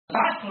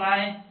Last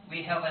line,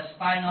 we have a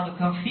spinal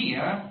curve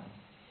here,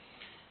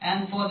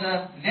 and for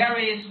the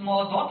very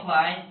small dot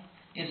line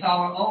is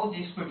our old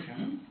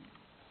description.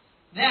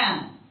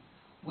 Then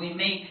we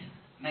make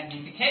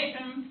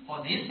magnification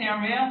for this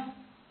area.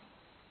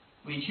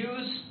 We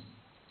choose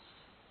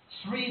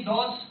 3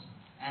 dots,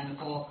 and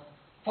for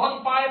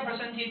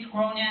 45%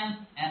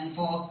 Cronian and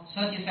for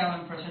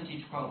 37%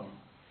 Cronian,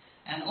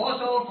 and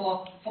also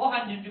for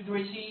 400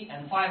 degrees C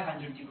and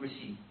 500 degrees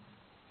C.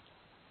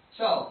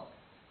 So,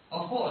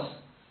 of course,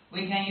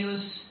 we can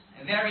use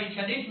a very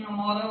traditional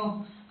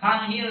model,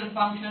 Cahn-Hill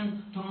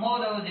function, to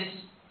model this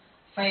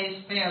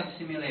phase field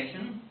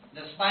simulation,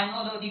 the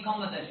spinodal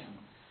decomposition.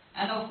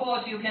 And of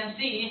course, you can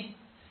see,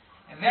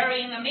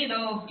 very in the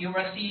middle, you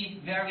will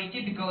see very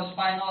typical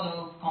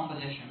spinodal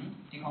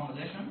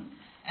decomposition.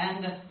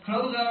 And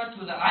closer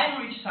to the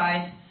iron-rich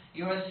side,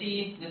 you will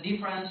see the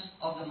difference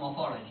of the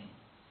morphology.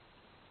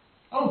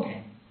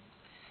 Okay.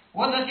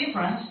 What's the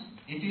difference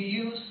if you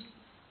use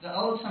the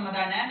old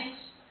thermodynamics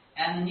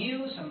and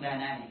new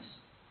thermodynamics?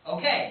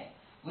 Okay.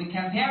 We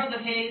compare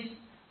the case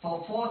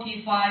for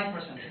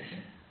 45%.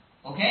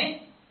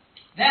 Okay?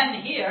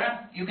 Then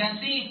here, you can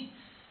see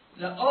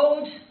the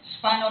old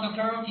spinodal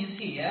curve is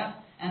here,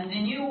 and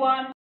the new one